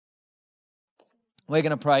We're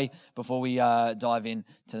going to pray before we dive into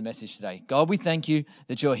the message today. God, we thank you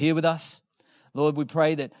that you're here with us. Lord, we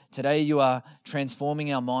pray that today you are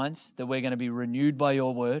transforming our minds, that we're going to be renewed by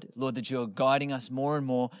your word. Lord, that you're guiding us more and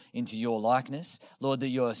more into your likeness. Lord, that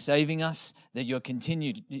you're saving us, that you're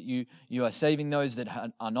you are saving those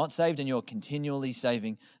that are not saved, and you're continually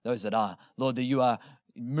saving those that are. Lord, that you are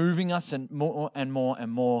moving us and more and more and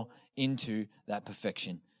more into that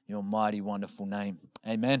perfection. In your mighty, wonderful name.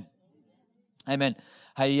 Amen. Amen.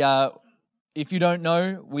 Hey, if you don't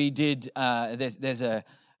know, we did, there's a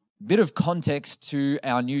bit of context to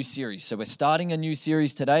our new series. So we're starting a new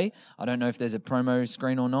series today. I don't know if there's a promo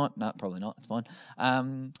screen or not. No, probably not. It's fine.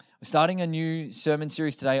 We're starting a new sermon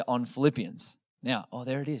series today on Philippians. Now,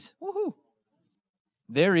 there it is. Woohoo!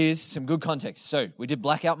 There is some good context. So we did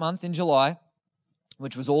Blackout Month in July,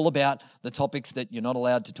 which was all about the topics that you're not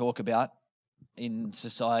allowed to talk about in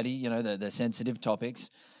society, the sensitive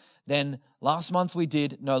topics. Then last month we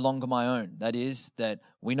did No Longer My Own. That is, that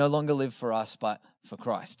we no longer live for us, but for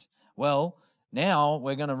Christ. Well, now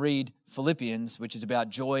we're going to read Philippians, which is about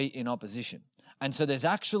joy in opposition. And so there's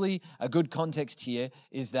actually a good context here,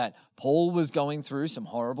 is that Paul was going through some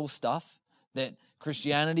horrible stuff, that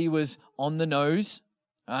Christianity was on the nose,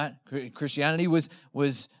 right? Christianity was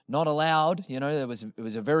not allowed. It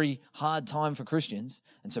was a very hard time for Christians.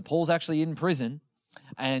 And so Paul's actually in prison,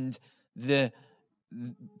 and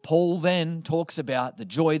Paul then talks about the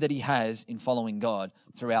joy that he has in following God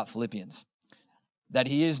throughout Philippians, that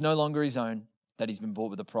he is no longer his own, that he's been bought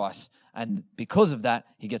with a price, and because of that,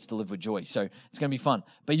 he gets to live with joy. So it's going to be fun.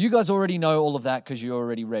 But you guys already know all of that because you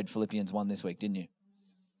already read Philippians 1 this week, didn't you?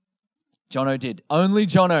 Jono did. Only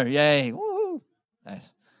Jono. Yay. Woo-hoo.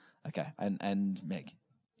 Nice. Okay. And Meg.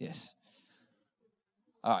 Yes.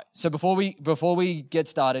 All right. So before we get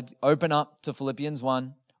started, open up to Philippians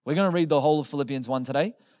 1. We're going to read the whole of Philippians 1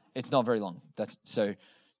 today. It's not very long. So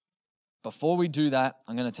before we do that,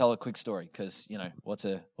 I'm going to tell a quick story because, what's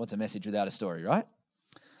a message without a story, right?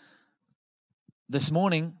 This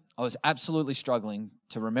morning, I was absolutely struggling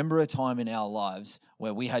to remember a time in our lives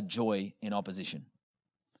where we had joy in opposition.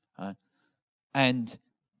 Right? And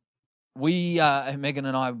we, Megan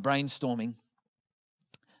and I, were brainstorming,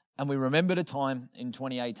 and we remembered a time in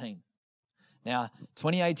 2018. Now,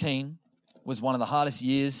 2018 was one of the hardest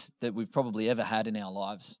years that we've probably ever had in our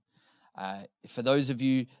lives. For those of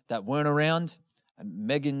you that weren't around,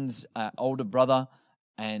 Megan's older brother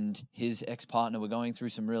and his ex-partner were going through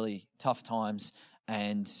some really tough times,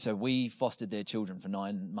 and so we fostered their children for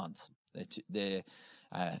 9 months. They're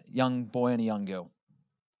a young boy and a young girl.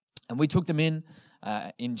 And we took them in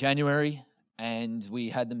January, and we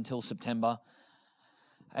had them till September.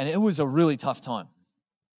 And it was a really tough time.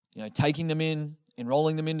 Taking them in,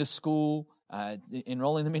 enrolling them into school,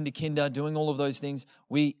 enrolling them into kinder, doing all of those things.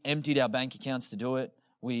 We emptied our bank accounts to do it.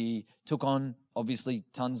 We took on, obviously,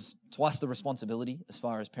 twice the responsibility as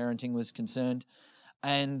far as parenting was concerned.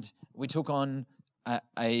 And we took on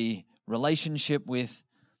a relationship with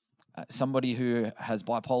somebody who has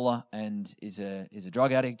bipolar and is a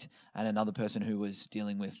drug addict, and another person who was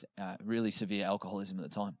dealing with really severe alcoholism at the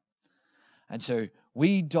time. And so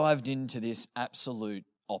we dived into this absolute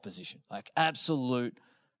opposition, like absolute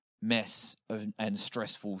mess and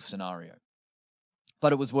stressful scenario.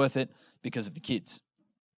 But it was worth it because of the kids.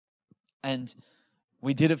 And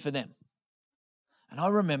we did it for them. And I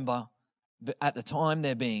remember at the time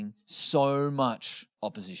there being so much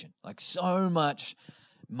opposition, like so much.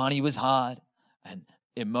 Money was hard, and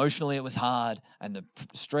emotionally it was hard, and the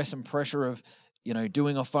stress and pressure of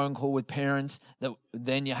doing a phone call with parents, that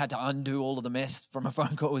then you had to undo all of the mess from a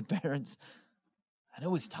phone call with parents. And it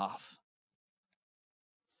was tough.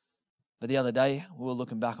 But the other day, we were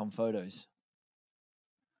looking back on photos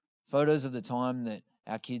of the time that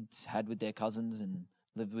our kids had with their cousins and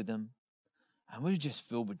lived with them. And we were just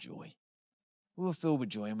filled with joy. We were filled with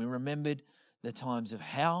joy, and we remembered the times of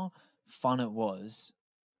how fun it was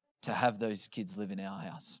to have those kids live in our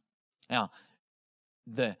house. Now,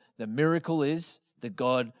 the miracle is that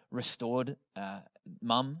God restored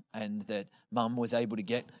Mum, and that Mum was able to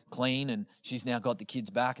get clean, and she's now got the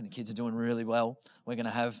kids back, and the kids are doing really well. We're going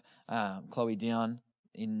to have Chloe down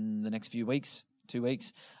in the next few weeks, 2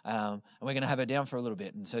 weeks, and we're going to have her down for a little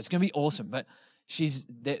bit, and so it's going to be awesome. But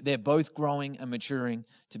they're both growing and maturing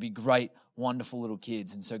to be great, wonderful little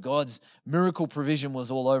kids, and so God's miracle provision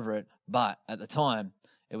was all over it. But at the time,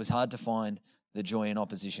 it was hard to find the joy in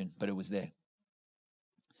opposition, but it was there.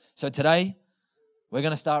 So today, we're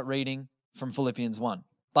going to start reading from Philippians 1.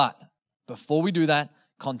 But before we do that,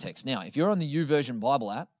 context. Now, if you're on the YouVersion Bible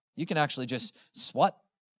app, you can actually just swipe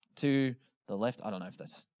to the left. I don't know if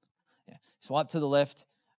that's... Yeah. Swipe to the left.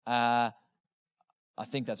 I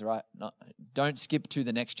think that's right. No, don't skip to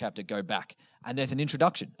the next chapter, go back. And there's an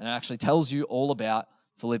introduction, and it actually tells you all about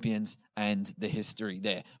Philippians and the history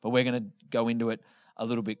there. But we're going to go into it a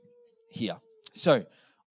little bit here. So,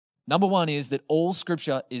 number one is that all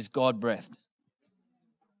Scripture is God-breathed.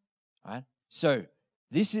 Right? So,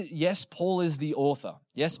 this is, yes, Paul is the author.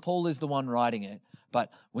 Yes, Paul is the one writing it.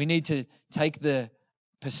 But we need to take the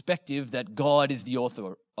perspective that God is the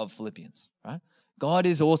author of Philippians. Right? God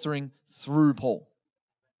is authoring through Paul.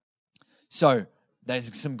 So,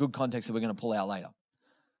 there's some good context that we're going to pull out later.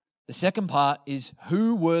 The second part is,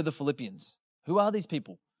 who were the Philippians? Who are these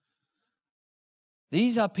people?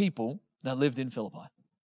 These are people that lived in Philippi.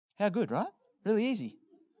 How good, right? Really easy.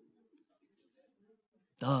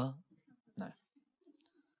 Duh. No.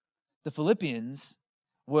 The Philippians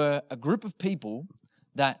were a group of people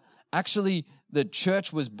that actually the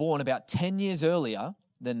church was born about 10 years earlier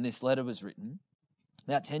than this letter was written.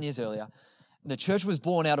 About 10 years earlier. The church was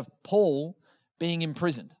born out of Paul being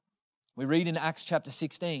imprisoned. We read in Acts chapter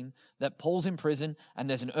 16 that Paul's in prison and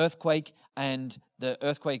there's an earthquake, and the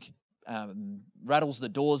earthquake rattles the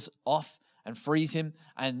doors off and frees him,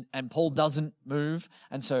 and Paul doesn't move.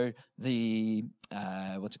 And so the,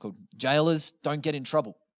 jailers don't get in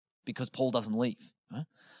trouble because Paul doesn't leave. Right?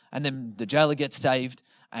 And then the jailer gets saved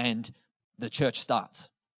and the church starts.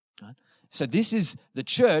 Right? So this is the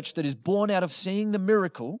church that is born out of seeing the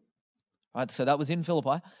miracle. Right? So that was in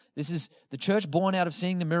Philippi. This is the church born out of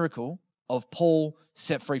seeing the miracle of Paul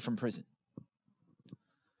set free from prison.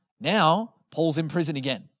 Now, Paul's in prison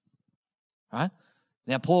again. Right?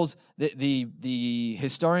 Now, Paul's, the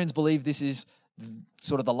historians believe this is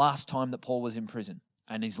sort of the last time that Paul was in prison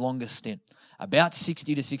and his longest stint. About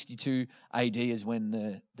 60 to 62 AD is when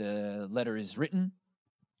the letter is written,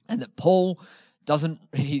 and that Paul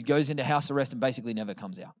he goes into house arrest and basically never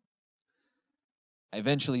comes out.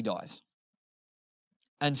 Eventually dies.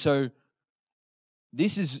 And so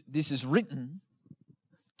this is written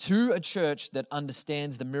to a church that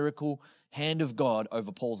understands the miracle hand of God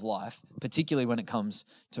over Paul's life, particularly when it comes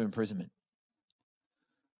to imprisonment.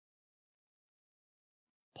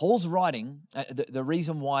 Paul's writing, the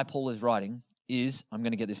reason why Paul is writing is, I'm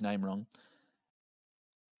going to get this name wrong,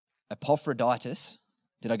 Epaphroditus.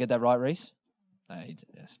 Did I get that right, Reese?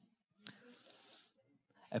 Yes.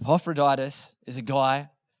 Epaphroditus is a guy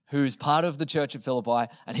who's part of the church at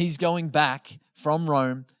Philippi, and he's going back from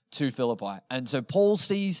Rome to Philippi. And so Paul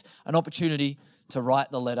sees an opportunity to write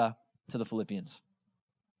the letter to the Philippians.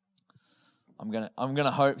 I'm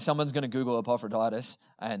gonna hope someone's gonna Google Epaphroditus,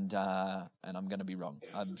 and I'm gonna be wrong,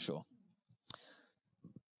 I'm sure.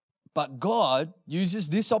 But God uses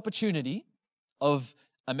this opportunity of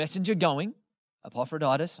a messenger going,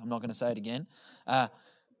 Epaphroditus, I'm not gonna say it again,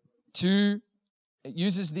 it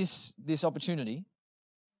uses this opportunity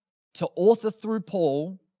to author through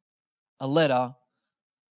Paul a letter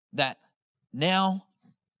that now,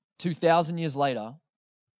 2,000 years later,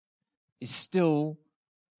 is still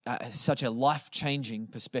such a life-changing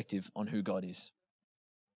perspective on who God is.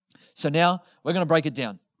 So now we're going to break it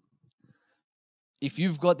down. If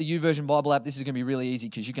you've got the YouVersion Bible app, this is going to be really easy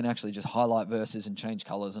because you can actually just highlight verses and change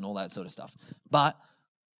colors and all that sort of stuff. But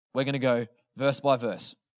we're going to go verse by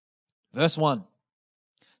verse. Verse 1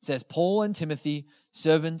 says, Paul and Timothy,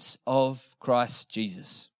 servants of Christ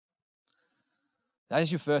Jesus. That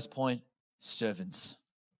is your first point, servants.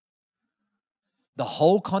 The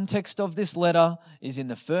whole context of this letter is in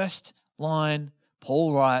the first line.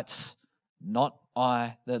 Paul writes, not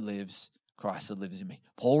I that lives, Christ that lives in me.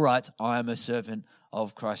 Paul writes, I am a servant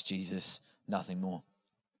of Christ Jesus, nothing more.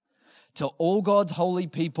 To all God's holy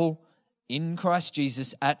people in Christ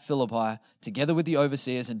Jesus at Philippi, together with the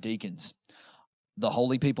overseers and deacons. The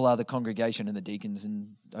holy people are the congregation, and the deacons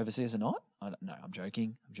and overseers are not? No, I'm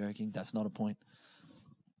joking. That's not a point.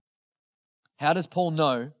 How does Paul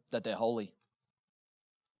know that they're holy?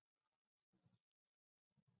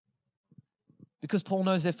 Because Paul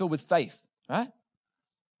knows they're filled with faith, right?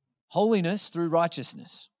 Holiness through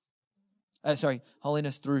righteousness.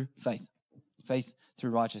 Holiness through faith. Faith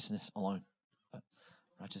through righteousness alone.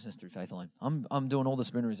 Righteousness through faith alone. I'm doing all the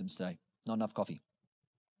spoonerisms today. Not enough coffee.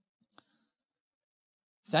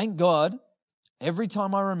 Thank God every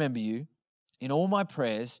time I remember you in all my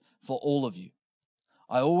prayers for all of you.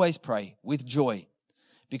 I always pray with joy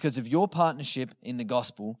because of your partnership in the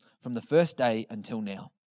gospel from the first day until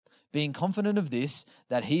now. Being confident of this,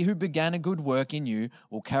 that he who began a good work in you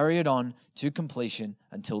will carry it on to completion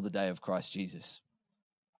until the day of Christ Jesus.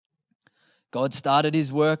 God started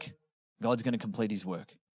his work. God's going to complete his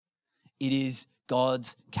work. It is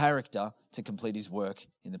God's character to complete his work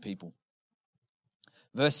in the people.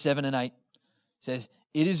 Verse 7 and 8 says,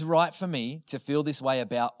 It is right for me to feel this way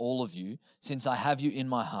about all of you, since I have you in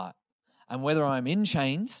my heart. And whether I am in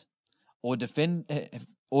chains or defending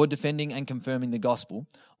and confirming the gospel,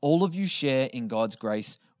 all of you share in God's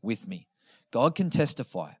grace with me. God can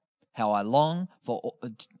testify how I long for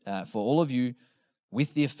all of you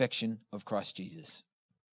with the affection of Christ Jesus.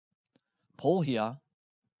 Paul here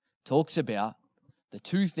talks about the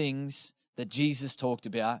two things that Jesus talked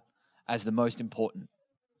about as the most important.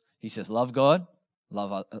 He says, love God,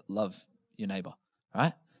 love your neighbor,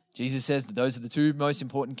 right? Jesus says that those are the two most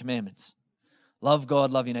important commandments. Love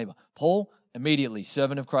God, love your neighbor. Paul, immediately,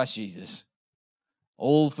 servant of Christ Jesus,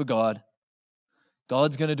 all for God.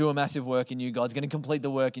 God's going to do a massive work in you. God's going to complete the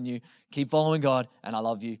work in you. Keep following God, and I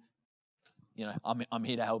love you. You know, I'm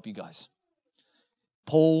here to help you guys.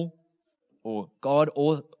 Paul, or God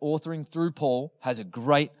authoring through Paul, has a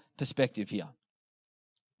great perspective here.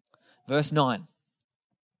 Verse 9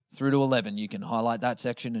 through to 11, you can highlight that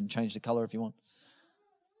section and change the color if you want.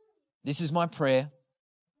 This is my prayer,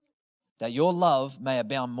 that your love may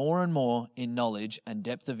abound more and more in knowledge and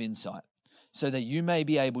depth of insight, so that you may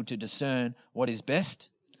be able to discern what is best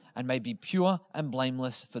and may be pure and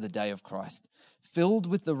blameless for the day of Christ, filled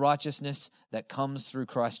with the righteousness that comes through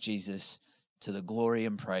Christ Jesus, to the glory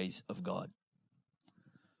and praise of God.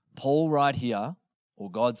 Paul right here,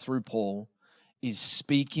 or God through Paul, is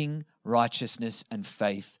speaking righteousness and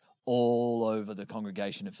faith all over the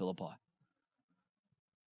congregation of Philippi.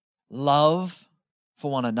 Love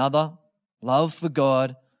for one another, love for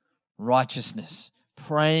God, righteousness,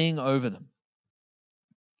 praying over them.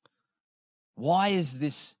 Why is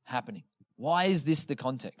this happening? Why is this the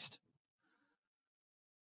context?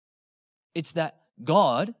 It's that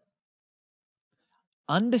God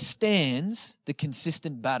understands the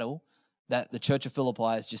consistent battle that the church of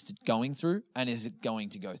Philippi is just going through and is going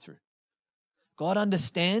to go through. God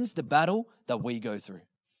understands the battle that we go through.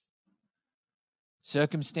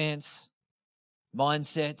 Circumstance,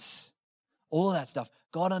 mindsets, all of that stuff.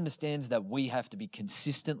 God understands that we have to be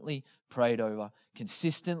consistently prayed over,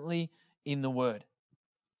 consistently in the Word.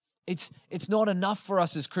 It's not enough for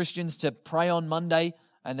us as Christians to pray on Monday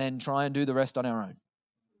and then try and do the rest on our own.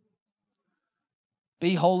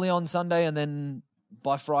 Be holy on Sunday and then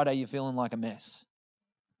by Friday you're feeling like a mess.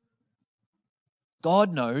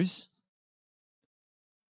 God knows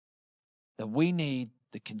that we need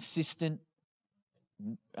the consistent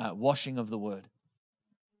washing of the Word.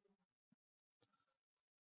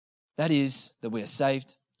 That is that we are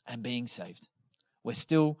saved and being saved. We're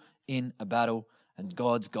still in a battle and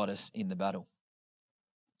God's got us in the battle.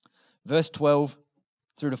 Verse 12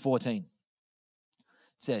 through to 14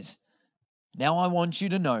 says, now I want you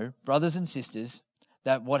to know, brothers and sisters,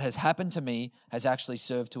 that what has happened to me has actually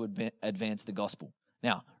served to advance the gospel.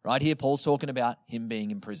 Now, right here, Paul's talking about him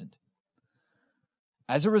being imprisoned.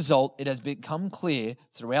 As a result, it has become clear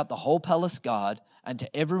throughout the whole palace guard and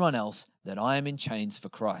to everyone else that I am in chains for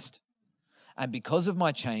Christ. And because of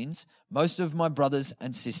my chains, most of my brothers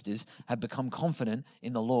and sisters have become confident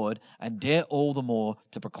in the Lord and dare all the more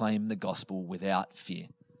to proclaim the gospel without fear.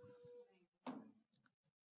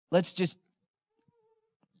 Let's just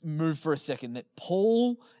move for a second that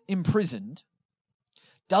Paul, imprisoned,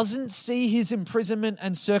 doesn't see his imprisonment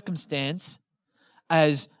and circumstance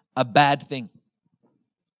as a bad thing.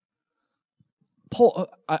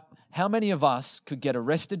 Paul, how many of us could get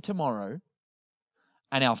arrested tomorrow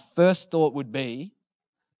and our first thought would be,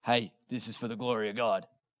 hey, this is for the glory of God?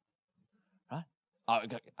 Right?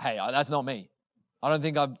 Hey, that's not me. I don't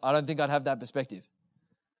think I'd have that perspective.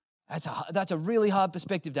 That's a really hard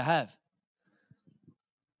perspective to have.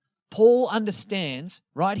 Paul understands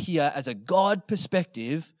right here as a God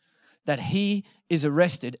perspective that he is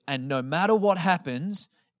arrested and no matter what happens,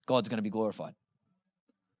 God's going to be glorified.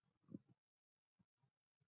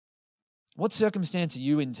 What circumstance are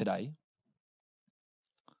you in today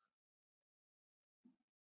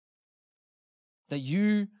that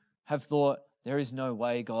you have thought there is no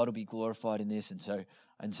way God will be glorified in this, and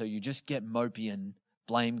so you just get mopey and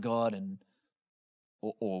blame God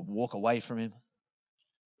or walk away from him?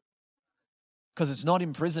 Because it's not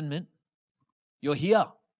imprisonment. You're here.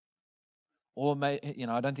 Or, I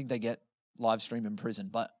don't think they get live stream in prison,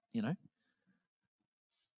 but,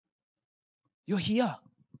 you're here.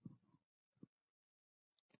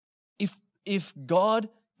 If God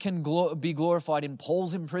can be glorified in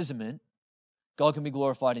Paul's imprisonment, God can be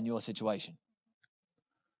glorified in your situation.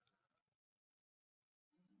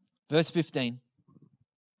 Verse 15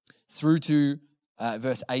 through to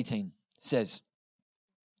verse 18 says,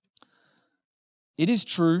 it is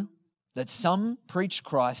true that some preach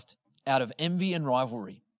Christ out of envy and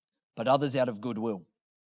rivalry, but others out of goodwill.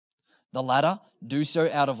 The latter, do so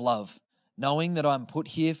out of love, knowing that I am put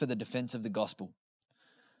here for the defense of the gospel.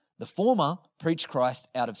 The former preach Christ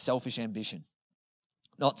out of selfish ambition,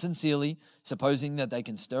 not sincerely, supposing that they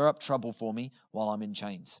can stir up trouble for me while I'm in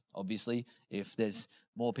chains. Obviously, if there's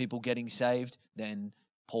more people getting saved, then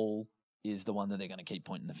Paul is the one that they're going to keep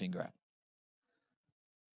pointing the finger at.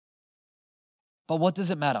 But what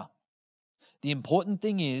does it matter? The important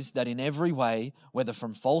thing is that in every way, whether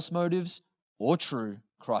from false motives or true,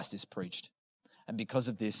 Christ is preached. And because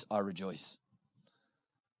of this, I rejoice.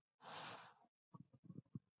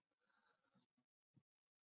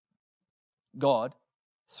 God,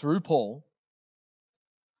 through Paul,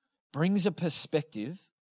 brings a perspective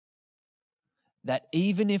that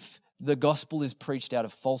even if the gospel is preached out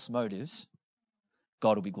of false motives,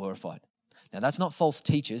 God will be glorified. Now, that's not false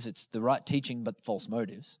teachers. It's the right teaching, but false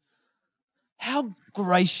motives. How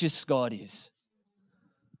gracious God is.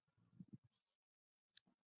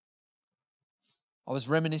 I was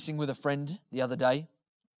reminiscing with a friend the other day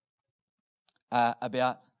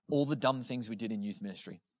about all the dumb things we did in youth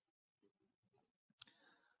ministry.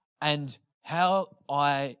 And how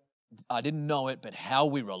I didn't know it, but how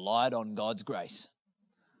we relied on God's grace.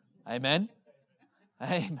 Amen?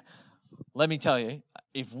 Let me tell you,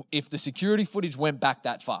 if the security footage went back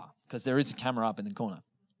that far, because there is a camera up in the corner,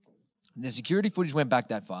 the security footage went back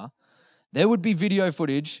that far, there would be video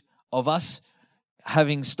footage of us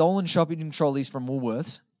having stolen shopping trolleys from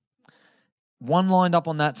Woolworths, one lined up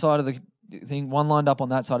on that side of the thing, one lined up on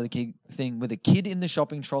that side of the thing, with a kid in the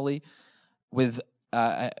shopping trolley, with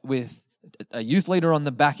a youth leader on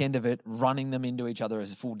the back end of it, running them into each other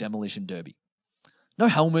as a full demolition derby. No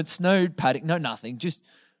helmets, no padding, no nothing. Just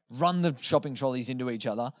run the shopping trolleys into each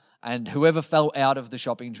other, and whoever fell out of the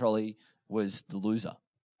shopping trolley was the loser.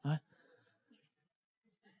 Right?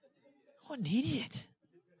 What an idiot.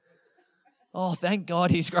 Oh, thank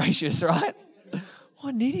God he's gracious, right?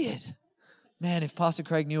 What an idiot. Man, if Pastor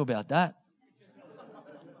Craig knew about that.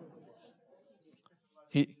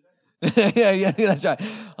 Yeah, that's right.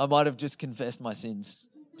 I might have just confessed my sins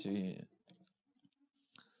to you.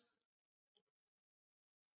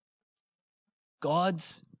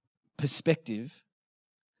 God's perspective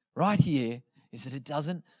right here is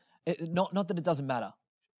that not that it doesn't matter.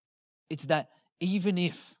 It's that even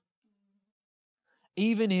if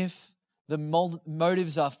the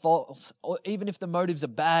motives are false, or even if the motives are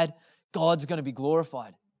bad, God's going to be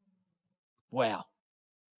glorified. Wow.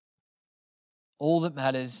 All that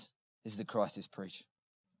matters is that Christ is preached.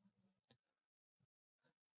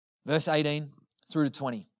 Verse 18 through to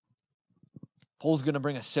 20. Paul's going to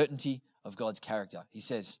bring a certainty of God's character. He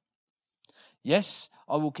says, "Yes,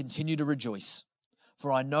 I will continue to rejoice,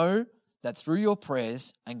 for I know that through your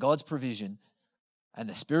prayers and God's provision and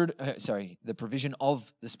the provision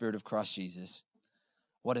of the Spirit of Christ Jesus,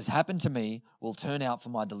 what has happened to me will turn out for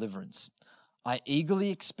my deliverance. I eagerly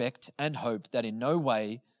expect and hope that in no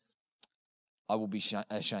way I will be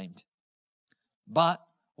ashamed, but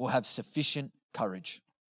will have sufficient courage."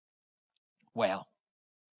 Wow.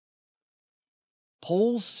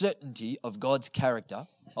 Paul's certainty of God's character,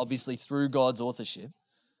 obviously through God's authorship,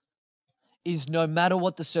 is no matter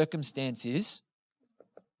what the circumstance is,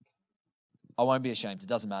 I won't be ashamed. It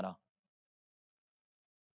doesn't matter.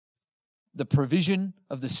 The provision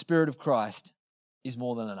of the Spirit of Christ is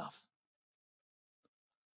more than enough.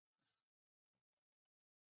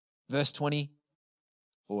 Verse 20,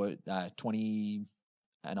 or 20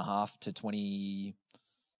 and a half to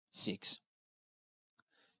 26.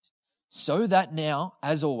 "So that now,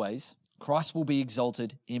 as always, Christ will be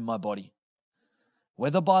exalted in my body,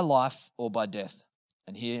 whether by life or by death."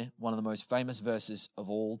 And here, one of the most famous verses of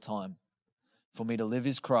all time. "For me to live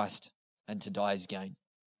is Christ, and to die is gain."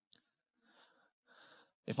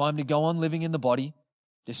 If I'm to go on living in the body,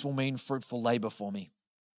 this will mean fruitful labor for me.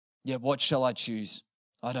 Yet what shall I choose?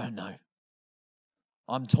 I don't know.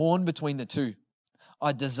 I'm torn between the two.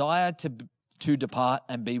 I desire to depart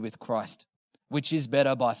and be with Christ, which is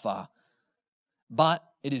better by far.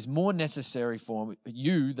 But it is more necessary for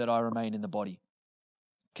you that I remain in the body.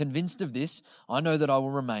 Convinced of this, I know that I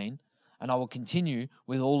will remain, and I will continue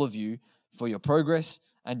with all of you for your progress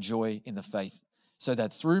and joy in the faith, so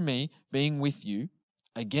that through me being with you,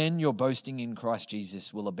 again your boasting in Christ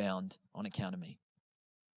Jesus will abound on account of me.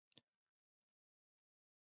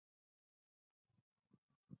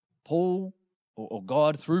 Paul, or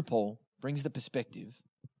God through Paul, brings the perspective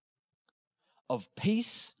of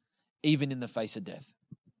peace even in the face of death.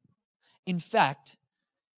 In fact,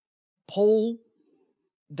 Paul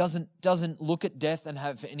doesn't look at death and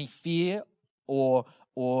have any fear or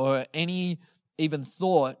any even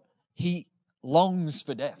thought. He longs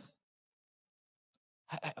for death.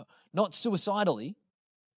 not suicidally.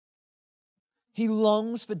 He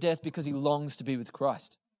longs for death because he longs to be with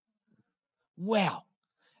Christ. Wow.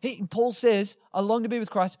 Paul says, I long to be with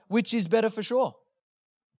Christ, which is better for sure.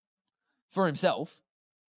 For himself.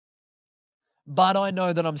 But I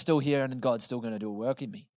know that I'm still here and God's still going to do a work in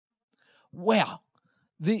me. Wow.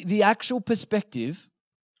 The actual perspective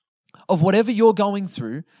of whatever you're going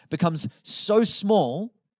through becomes so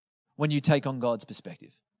small when you take on God's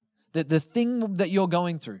perspective. The thing that you're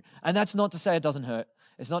going through, and that's not to say it doesn't hurt.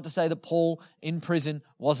 It's not to say that Paul in prison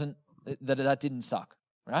that didn't suck,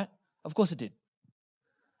 right? Of course it did.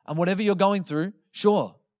 And whatever you're going through,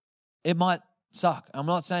 sure, it might suck. I'm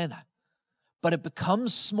not saying that. But it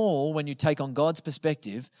becomes small when you take on God's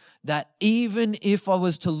perspective that even if I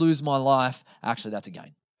was to lose my life, actually that's a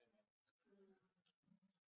gain.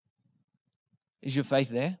 Is your faith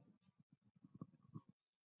there?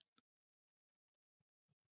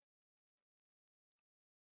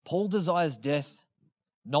 Paul desires death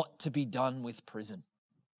not to be done with prison.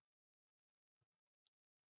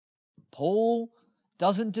 Paul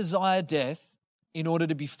doesn't desire death in order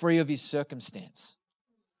to be free of his circumstance.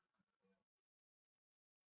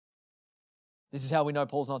 This is how we know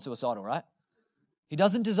Paul's not suicidal, right? He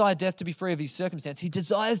doesn't desire death to be free of his circumstance. He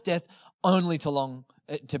desires death only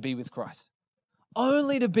to be with Christ.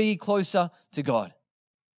 Only to be closer to God.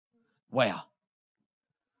 Wow.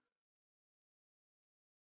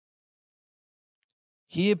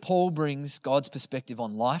 Here Paul brings God's perspective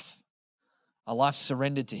on life, a life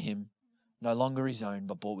surrendered to him, no longer his own,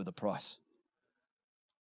 but bought with a price.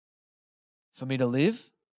 For me to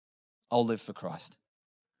live, I'll live for Christ.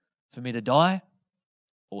 For me to die,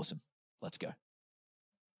 awesome, let's go.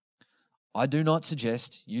 I do not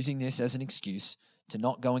suggest using this as an excuse to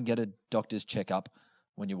not go and get a doctor's checkup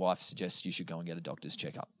when your wife suggests you should go and get a doctor's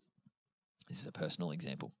checkup. This is a personal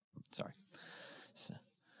example. Sorry. So,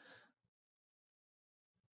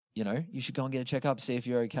 you should go and get a checkup, see if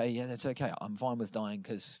you're okay. Yeah, that's okay. I'm fine with dying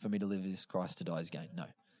because for me to live is Christ, to die is gain. No,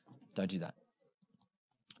 don't do that.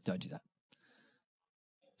 Don't do that.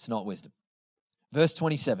 It's not wisdom. Verse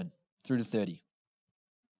 27 through to 30.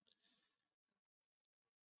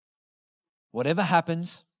 Whatever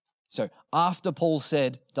happens, so after Paul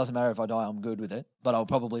said, doesn't matter if I die, I'm good with it, but I'll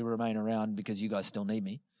probably remain around because you guys still need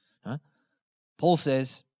me. Paul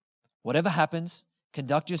says, whatever happens,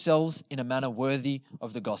 conduct yourselves in a manner worthy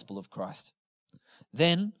of the gospel of Christ.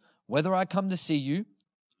 Then, whether I come to see you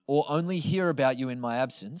or only hear about you in my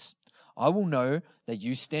absence, I will know that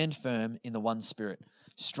you stand firm in the one Spirit,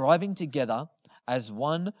 striving together as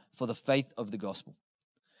one for the faith of the gospel,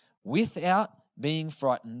 without being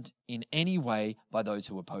frightened in any way by those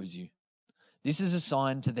who oppose you. This is a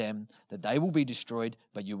sign to them that they will be destroyed,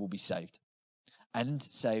 but you will be saved, and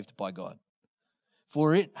saved by God.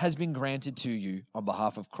 For it has been granted to you on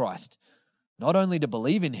behalf of Christ, not only to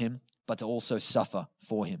believe in him, but to also suffer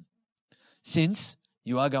for him. Since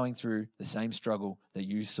you are going through the same struggle that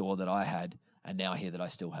you saw that I had, and now hear that I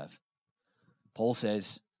still have. Paul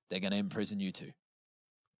says they're going to imprison you too.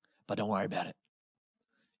 But don't worry about it.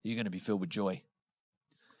 You're going to be filled with joy.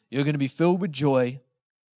 You're going to be filled with joy,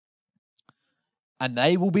 and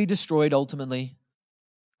they will be destroyed ultimately,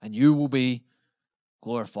 and you will be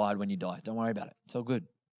glorified when you die. Don't worry about it. It's all good.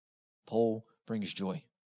 Paul brings joy.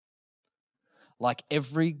 Like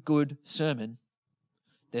every good sermon,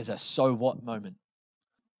 there's a so what moment.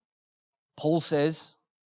 Paul says,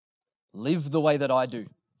 live the way that I do,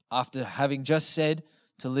 after having just said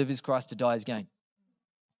to live is Christ, to die is gain.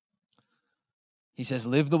 He says,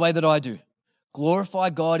 live the way that I do. Glorify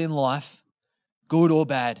God in life, good or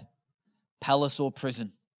bad, palace or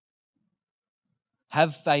prison.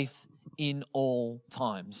 Have faith in all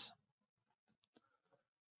times.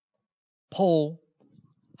 Paul,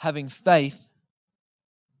 having faith,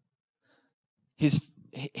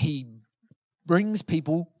 he brings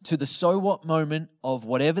people to the so what moment of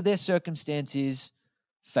whatever their circumstance is,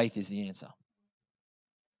 faith is the answer.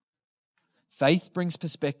 Faith brings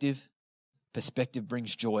perspective. Perspective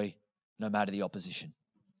brings joy, no matter the opposition.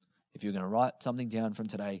 If you're going to write something down from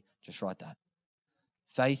today, just write that.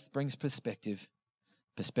 Faith brings perspective.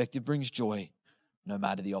 Perspective brings joy, no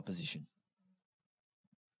matter the opposition.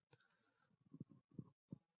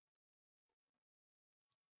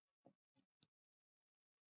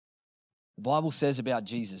 The Bible says about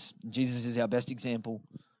Jesus is our best example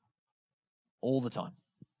all the time.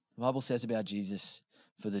 The Bible says about Jesus,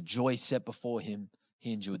 for the joy set before him,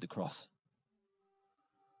 he endured the cross.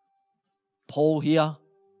 Paul here,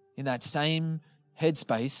 in that same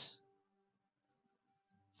headspace,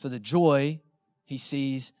 for the joy, he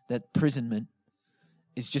sees that imprisonment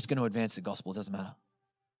is just going to advance the gospel. It doesn't matter.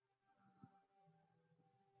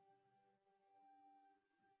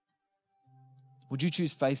 Would you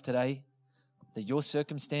choose faith today that your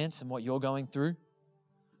circumstance and what you're going through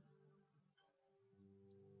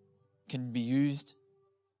can be used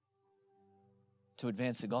to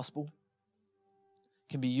advance the gospel?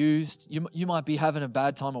 Can be used. You might be having a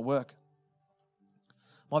bad time at work.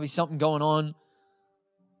 Might be something going on,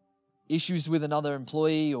 issues with another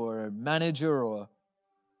employee or a manager or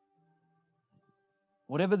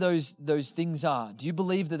whatever those things are. Do you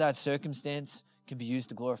believe that circumstance can be used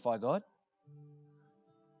to glorify God?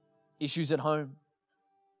 Issues at home,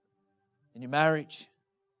 in your marriage,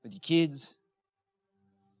 with your kids.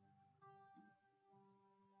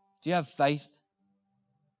 Do you have faith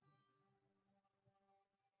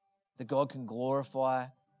that God can glorify,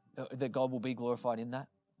 that God will be glorified in that?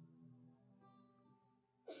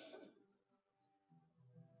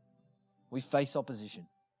 We face opposition.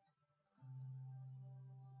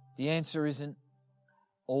 The answer isn't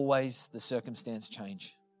always the circumstance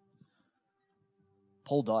change.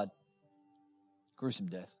 Paul died. Gruesome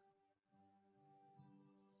death.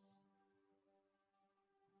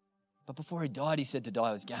 But before he died, he said to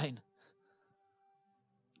die was gain.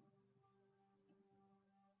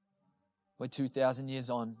 We're 2,000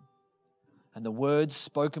 years on, and the words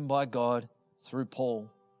spoken by God through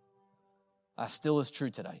Paul are still as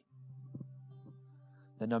true today.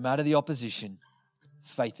 That no matter the opposition,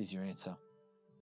 faith is your answer.